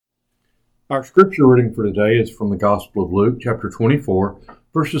Our scripture reading for today is from the Gospel of Luke, chapter 24,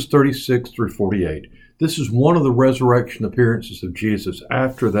 verses 36 through 48. This is one of the resurrection appearances of Jesus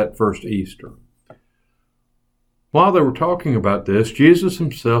after that first Easter. While they were talking about this, Jesus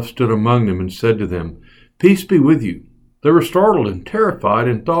himself stood among them and said to them, "Peace be with you." They were startled and terrified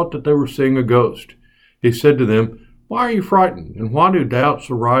and thought that they were seeing a ghost. He said to them, "Why are you frightened, and why do doubts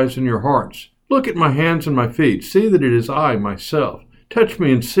arise in your hearts? Look at my hands and my feet. See that it is I myself. Touch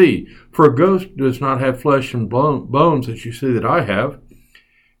me and see, for a ghost does not have flesh and bones as you see that I have."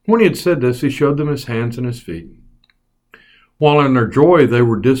 When he had said this, he showed them his hands and his feet. While in their joy they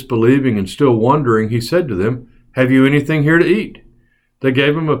were disbelieving and still wondering, he said to them, "Have you anything here to eat?" They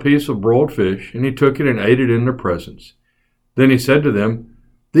gave him a piece of broiled fish, and he took it and ate it in their presence. Then he said to them,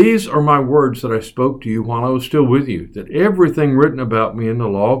 "These are my words that I spoke to you while I was still with you, that everything written about me in the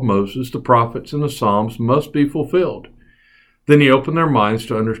law of Moses, the prophets, and the Psalms must be fulfilled." Then he opened their minds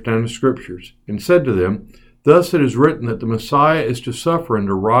to understand the Scriptures, and said to them, "Thus it is written that the Messiah is to suffer and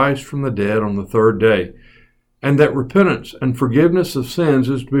to rise from the dead on the third day, and that repentance and forgiveness of sins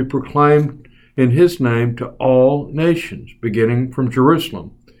is to be proclaimed in his name to all nations, beginning from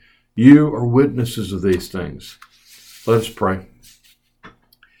Jerusalem. You are witnesses of these things." Let us pray.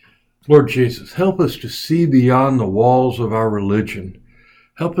 Lord Jesus, help us to see beyond the walls of our religion.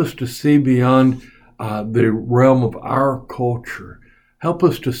 Help us to see beyond the realm of our culture. Help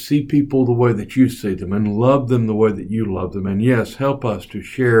us to see people the way that you see them and love them the way that you love them. And yes, help us to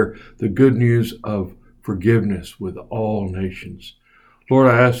share the good news of forgiveness with all nations.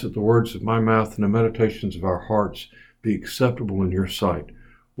 Lord, I ask that the words of my mouth and the meditations of our hearts be acceptable in your sight.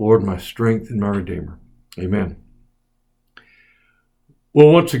 Lord, my strength and my Redeemer. Amen.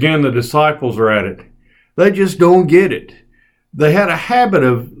 Well, once again, the disciples are at it. They just don't get it. They had a habit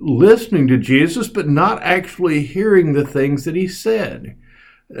of listening to Jesus, but not actually hearing the things that he said.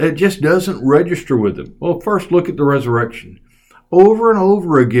 It just doesn't register with them. Well, first look at the resurrection. Over and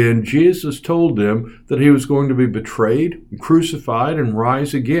over again, Jesus told them that he was going to be betrayed, crucified, and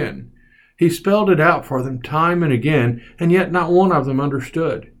rise again. He spelled it out for them time and again, and yet not one of them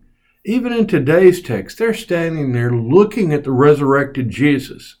understood. Even in today's text, they're standing there looking at the resurrected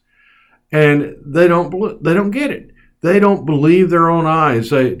Jesus, and they don't get it. They don't believe their own eyes.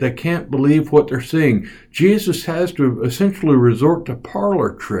 They can't believe what they're seeing. Jesus has to essentially resort to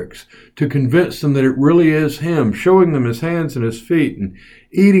parlor tricks to convince them that it really is him, showing them his hands and his feet and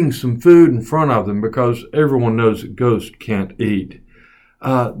eating some food in front of them because everyone knows that ghosts can't eat.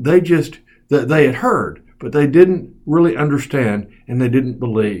 They had heard, but they didn't really understand and they didn't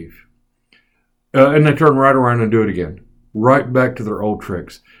believe. And they turn right around and do it again. Right back to their old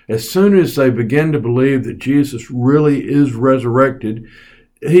tricks. As soon as they begin to believe that Jesus really is resurrected,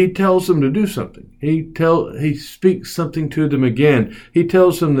 he tells them to do something. He speaks something to them again. He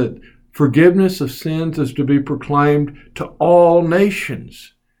tells them that forgiveness of sins is to be proclaimed to all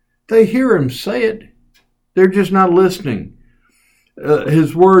nations. They hear him say it. They're just not listening.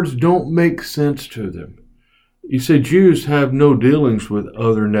 His words don't make sense to them. You see, Jews have no dealings with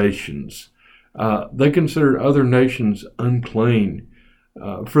other nations. They consider other nations unclean.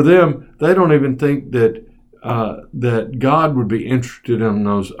 For them, they don't even think that God would be interested in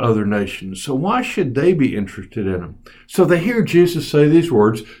those other nations. So why should they be interested in them? So they hear Jesus say these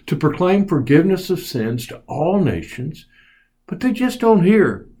words to proclaim forgiveness of sins to all nations, but they just don't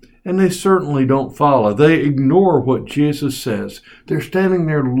hear. And they certainly don't follow. They ignore what Jesus says. They're standing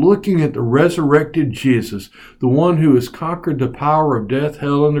there looking at the resurrected Jesus, the one who has conquered the power of death,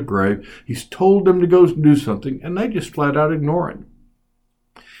 hell, and the grave. He's told them to go do something, and they just flat out ignore it.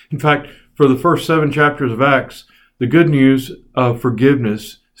 In fact, for the first 7 chapters of Acts, the good news of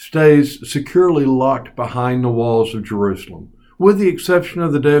forgiveness stays securely locked behind the walls of Jerusalem, with the exception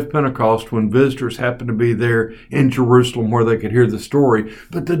of the day of Pentecost when visitors happened to be there in Jerusalem where they could hear the story.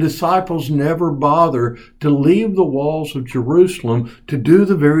 But the disciples never bother to leave the walls of Jerusalem to do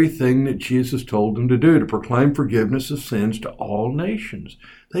the very thing that Jesus told them to do, to proclaim forgiveness of sins to all nations.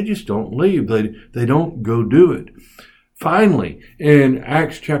 They just don't leave. They don't go do it. Finally, in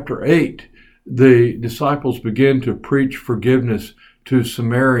Acts chapter 8, the disciples begin to preach forgiveness to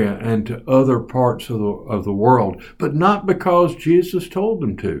Samaria and to other parts of the world, but not because Jesus told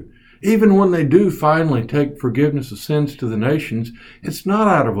them to. Even when they do finally take forgiveness of sins to the nations, it's not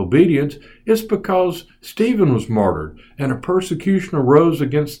out of obedience. It's because Stephen was martyred and a persecution arose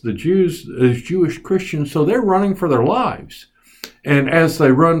against the Jews as Jewish Christians, so they're running for their lives. And as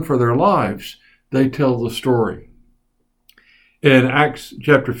they run for their lives, they tell the story. In Acts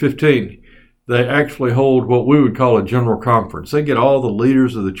chapter 15, they actually hold what we would call a general conference. They get all the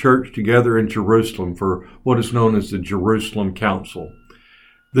leaders of the church together in Jerusalem for what is known as the Jerusalem Council.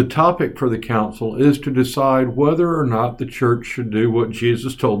 The topic for the council is to decide whether or not the church should do what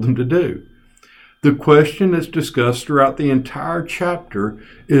Jesus told them to do. The question that's discussed throughout the entire chapter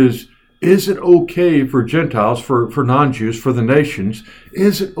is it okay for Gentiles, for non-Jews, for the nations,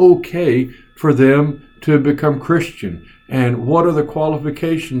 is it okay for them to become Christian? And what are the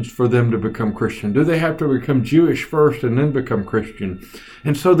qualifications for them to become Christian? Do they have to become Jewish first and then become Christian?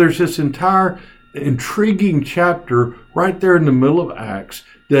 And so there's this entire intriguing chapter right there in the middle of Acts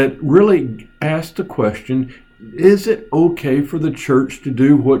that really asks the question, is it okay for the church to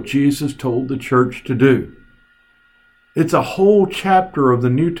do what Jesus told the church to do? It's a whole chapter of the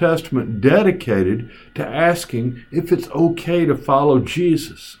New Testament dedicated to asking if it's okay to follow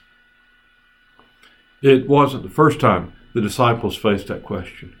Jesus. It wasn't the first time the disciples faced that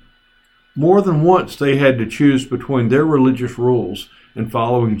question. More than once they had to choose between their religious rules and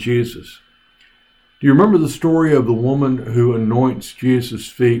following Jesus. Do you remember the story of the woman who anoints Jesus'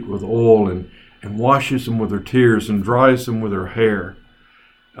 feet with oil and washes them with her tears and dries them with her hair?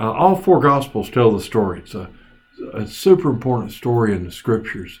 All four Gospels tell the story. It's a super important story in the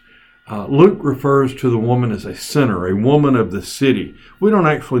Scriptures. Luke refers to the woman as a sinner, a woman of the city. We don't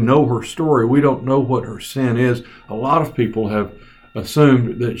actually know her story. We don't know what her sin is. A lot of people have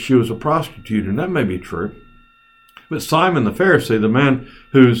assumed that she was a prostitute, and that may be true. But Simon the Pharisee, the man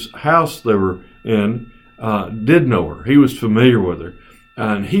whose house they were in, did know her. He was familiar with her.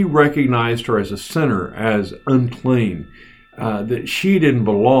 And he recognized her as a sinner, as unclean, that she didn't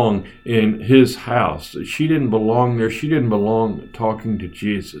belong in his house, that she didn't belong there. She didn't belong talking to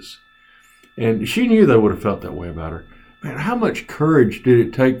Jesus. And she knew they would have felt that way about her. Man, how much courage did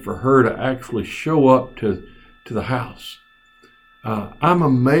it take for her to actually show up to the house? I'm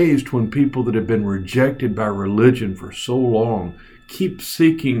amazed when people that have been rejected by religion for so long keep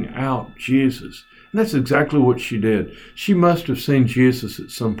seeking out Jesus. And that's exactly what she did. She must have seen Jesus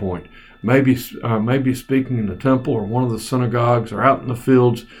at some point, maybe speaking in the temple or one of the synagogues or out in the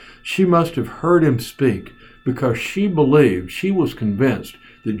fields. She must have heard him speak because she believed, she was convinced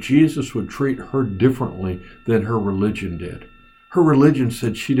that Jesus would treat her differently than her religion did. Her religion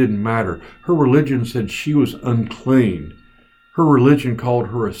said she didn't matter. Her religion said she was unclean. Her religion called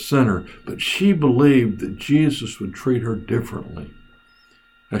her a sinner, but she believed that Jesus would treat her differently.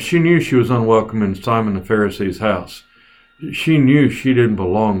 Now, she knew she was unwelcome in Simon the Pharisee's house. She knew she didn't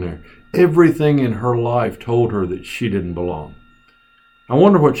belong there. Everything in her life told her that she didn't belong. I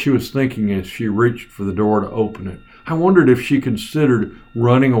wonder what she was thinking as she reached for the door to open it. I wondered if she considered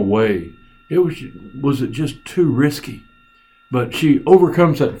running away. Was it just too risky? But she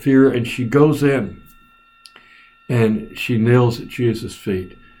overcomes that fear and she goes in and she kneels at Jesus'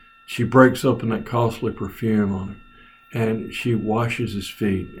 feet. She breaks open that costly perfume on him and she washes his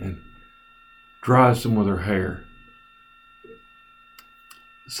feet and dries them with her hair.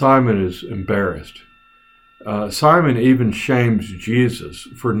 Simon is embarrassed. Simon even shames Jesus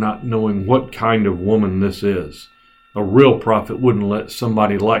for not knowing what kind of woman this is. A real prophet wouldn't let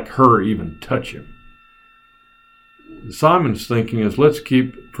somebody like her even touch him. Simon's thinking is, let's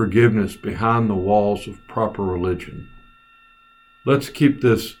keep forgiveness behind the walls of proper religion. Let's keep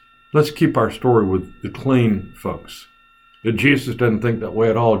our story with the clean folks. But Jesus doesn't think that way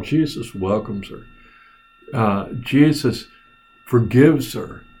at all. Jesus welcomes her. Jesus forgives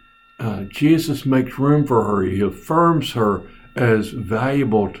her. Jesus makes room for her. He affirms her as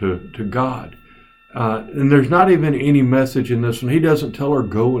valuable to God. And there's not even any message in this one. He doesn't tell her,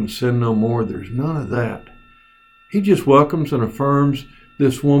 go and sin no more. There's none of that. He just welcomes and affirms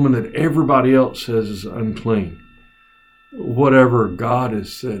this woman that everybody else says is unclean. Whatever God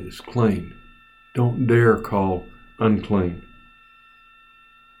has said is clean. Don't dare call unclean.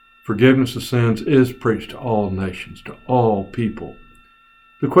 Forgiveness of sins is preached to all nations, to all people.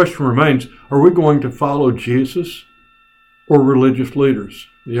 The question remains, are we going to follow Jesus or religious leaders,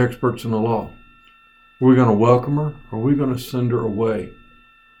 the experts in the law? Are we going to welcome her or are we going to send her away?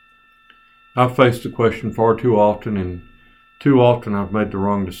 I've faced the question far too often, and too often I've made the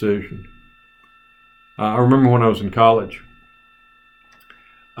wrong decision. I remember when I was in college,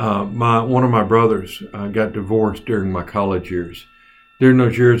 one of my brothers got divorced during my college years. During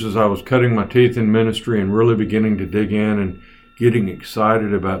those years, as I was cutting my teeth in ministry and really beginning to dig in and getting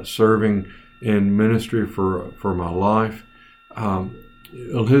excited about serving in ministry for my life,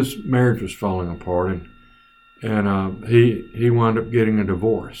 his marriage was falling apart, and he wound up getting a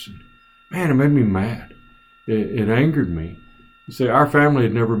divorce. Man, it made me mad. It angered me. You see, our family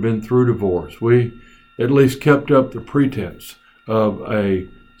had never been through divorce. We at least kept up the pretense of a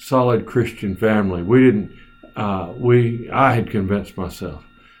solid Christian family. I had convinced myself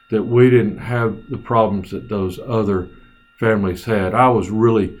that we didn't have the problems that those other families had. I was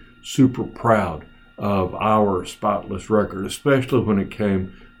really super proud of our spotless record, especially when it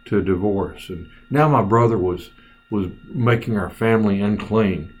came to divorce. And now my brother was making our family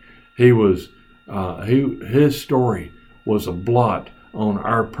unclean. His story was a blot on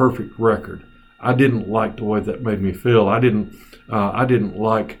our perfect record. I didn't like the way that made me feel. I didn't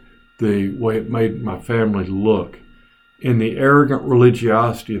like the way it made my family look. In the arrogant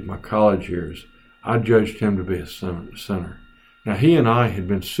religiosity of my college years, I judged him to be a sinner. Now, he and I had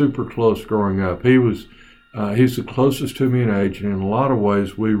been super close growing up. He's the closest to me in age, and in a lot of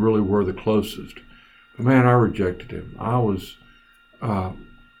ways, we really were the closest. But man, I rejected him.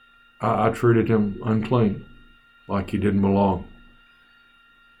 I treated him unclean, like he didn't belong.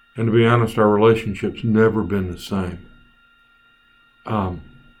 And to be honest, our relationship's never been the same. And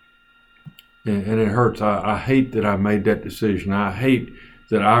it hurts. I hate that I made that decision. I hate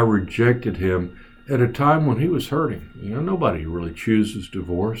that I rejected him at a time when he was hurting. Nobody really chooses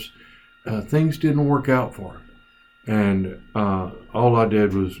divorce. Things didn't work out for him. And all I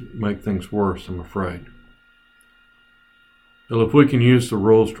did was make things worse, I'm afraid. Well, if we can use the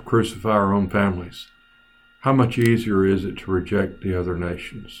rules to crucify our own families, how much easier is it to reject the other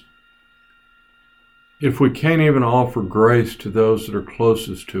nations? If we can't even offer grace to those that are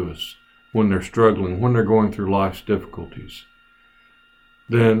closest to us when they're struggling, when they're going through life's difficulties,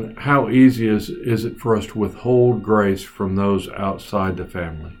 then how easy is it for us to withhold grace from those outside the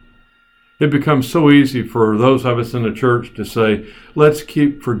family? It becomes so easy for those of us in the church to say, let's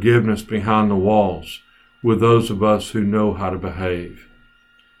keep forgiveness behind the walls with those of us who know how to behave.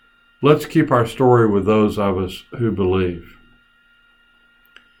 Let's keep our story with those of us who believe.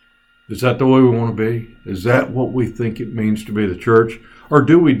 Is that the way we want to be? Is that what we think it means to be the church? Or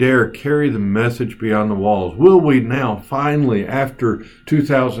do we dare carry the message beyond the walls? Will we now finally, after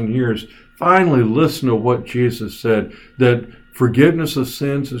 2,000 years, finally listen to what Jesus said, that forgiveness of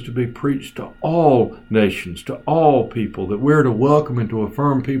sins is to be preached to all nations, to all people, that we're to welcome and to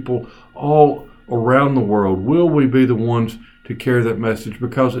affirm people all around the world? Will we be the ones to carry that message?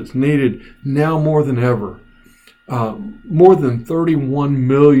 Because it's needed now more than ever. More than 31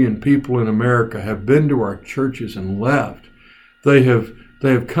 million people in America have been to our churches and left. They have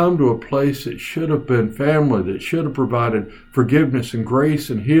come to a place that should have been family, that should have provided forgiveness and grace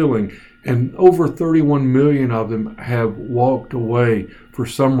and healing. And over 31 million of them have walked away for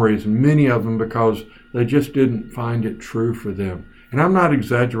some reason, many of them because they just didn't find it true for them. And I'm not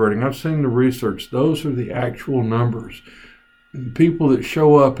exaggerating. I've seen the research. Those are the actual numbers. People that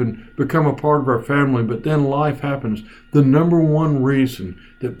show up and become a part of our family, but then life happens. The number one reason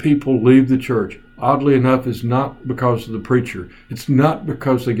that people leave the church, oddly enough, is not because of the preacher. It's not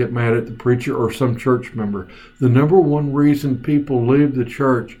because they get mad at the preacher or some church member. The number one reason people leave the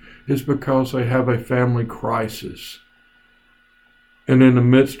church is because they have a family crisis. And in the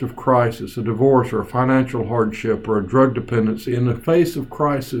midst of crisis, a divorce or a financial hardship or a drug dependency, in the face of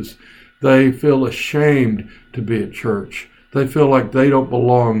crisis, they feel ashamed to be at church. They feel like they don't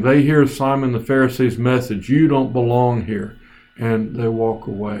belong. They hear Simon the Pharisee's message, you don't belong here, and they walk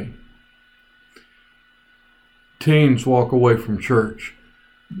away. Teens walk away from church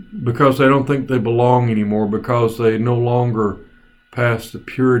because they don't think they belong anymore, because they no longer pass the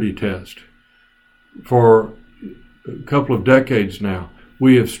purity test. For a couple of decades now,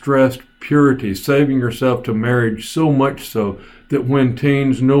 we have stressed purity, saving yourself to marriage, so much so that when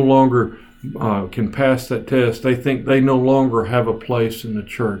teens no longer can pass that test, they think they no longer have a place in the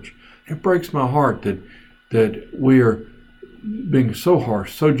church. It breaks my heart that we are being so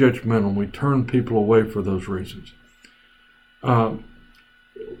harsh, so judgmental. We turn people away for those reasons.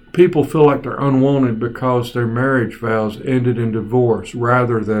 People feel like they're unwanted because their marriage vows ended in divorce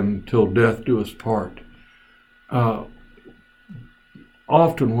rather than till death do us part.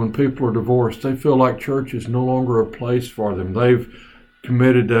 Often when people are divorced, they feel like church is no longer a place for them. They've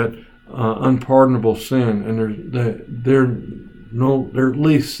committed that unpardonable sin, and they're at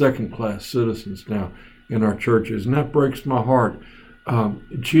least second-class citizens now in our churches, and that breaks my heart.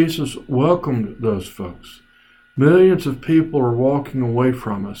 Jesus welcomed those folks. Millions of people are walking away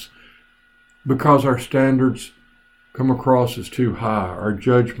from us because our standards come across as too high, our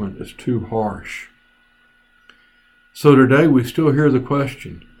judgment is too harsh. So today we still hear the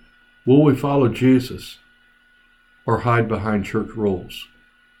question, will we follow Jesus or hide behind church rules?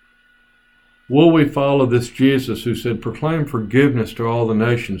 Will we follow this Jesus who said, proclaim forgiveness to all the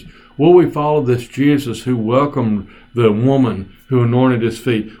nations? Will we follow this Jesus who welcomed the woman who anointed his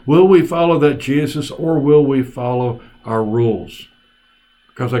feet? Will we follow that Jesus, or will we follow our rules?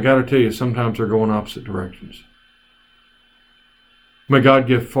 Because I got to tell you, sometimes they're going opposite directions. May God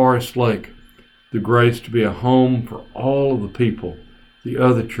give Forest Lake the grace to be a home for all of the people the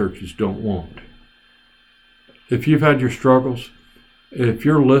other churches don't want. If you've had your struggles, if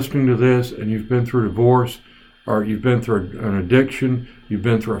you're listening to this and you've been through divorce, or you've been through an addiction, you've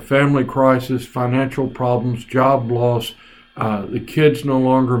been through a family crisis, financial problems, job loss, the kids no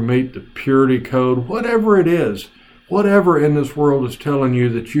longer meet the purity code, whatever it is, whatever in this world is telling you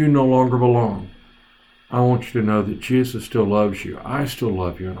that you no longer belong, I want you to know that Jesus still loves you. I still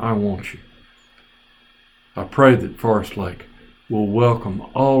love you, and I want you. I pray that Forest Lake will welcome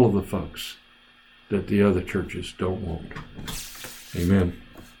all of the folks that the other churches don't want. Amen.